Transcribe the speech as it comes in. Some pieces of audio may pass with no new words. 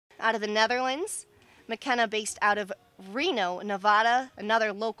out of the Netherlands. McKenna based out of Reno, Nevada,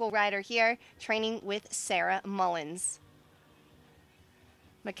 another local rider here, training with Sarah Mullins.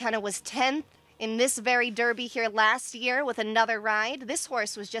 McKenna was 10th in this very derby here last year with another ride. This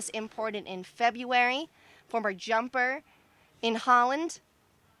horse was just imported in February, former jumper in Holland,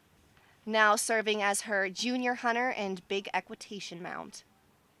 now serving as her junior hunter and big equitation mount.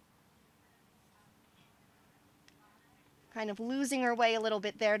 Kind of losing her way a little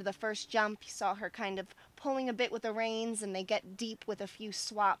bit there to the first jump. You saw her kind of pulling a bit with the reins, and they get deep with a few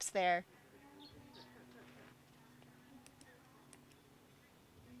swaps there.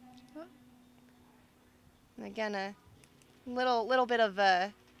 And again, a little bit of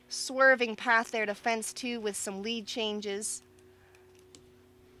a swerving path there to fence 2 with some lead changes.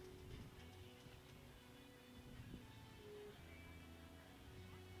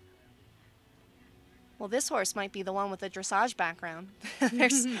 Well, this horse might be the one with the dressage background.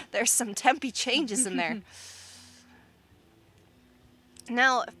 there's some tempy changes in there.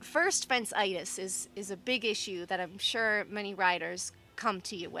 Now, first fence-itis is a big issue that I'm sure many riders come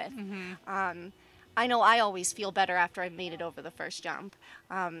to you with. I know I always feel better after I've made it over the first jump.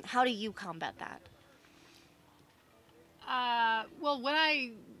 How do you combat that? Well, when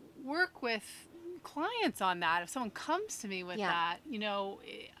I work with clients on that, if someone comes to me with that, you know,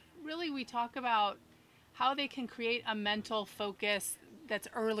 really we talk about how they can create a mental focus that's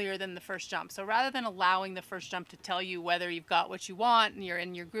earlier than the first jump. So rather than allowing the first jump to tell you whether you've got what you want and you're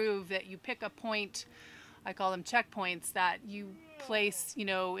in your groove, that you pick a point, I call them checkpoints, that you place, you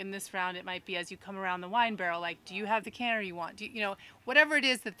know, in this round it might be as you come around the wine barrel, like, do you have the canter you want? Do you know, whatever it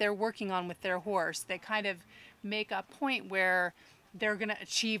is that they're working on with their horse, they kind of make a point where they're going to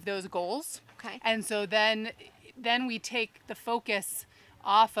achieve those goals. Okay. And so then we take the focus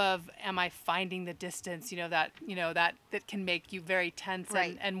off of, am I finding the distance, that can make you very tense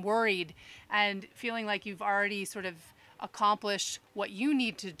and worried, and feeling like you've already sort of accomplished what you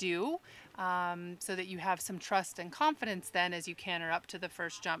need to do, so that you have some trust and confidence then as you canter up to the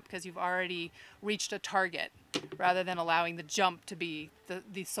first jump, because you've already reached a target rather than allowing the jump to be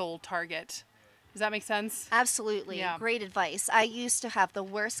the sole target. Does that make sense? Absolutely. Yeah. Great advice. I used to have the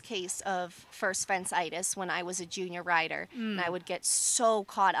worst case of first fence-itis when I was a junior rider, and I would get so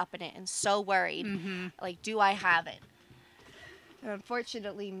caught up in it and so worried. Like, do I have it? And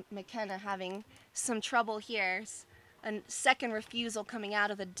unfortunately, McKenna having some trouble here. A second refusal coming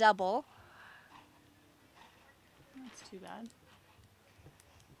out of the double. That's too bad.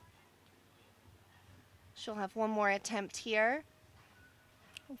 She'll have one more attempt here.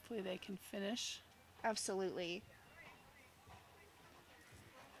 Hopefully they can finish. Absolutely.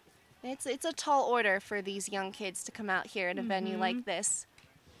 It's a tall order for these young kids to come out here at a venue like this.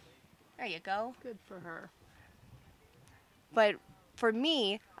 There you go. Good for her. But for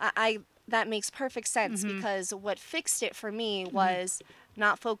me, I that makes perfect sense, because what fixed it for me was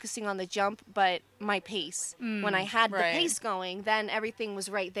not focusing on the jump, but my pace. When I had the pace going, then everything was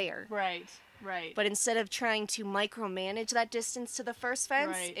right there. Right. But instead of trying to micromanage that distance to the first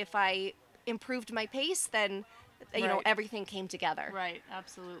fence, if I improved my pace, then you know, everything came together. Right,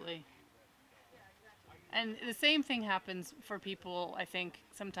 absolutely. And the same thing happens for people. I think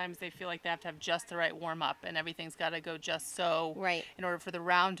sometimes they feel like they have to have just the right warm up, and everything's got to go just so in order for the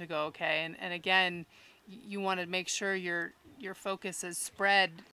round to go okay. And again, you want to make sure your focus is spread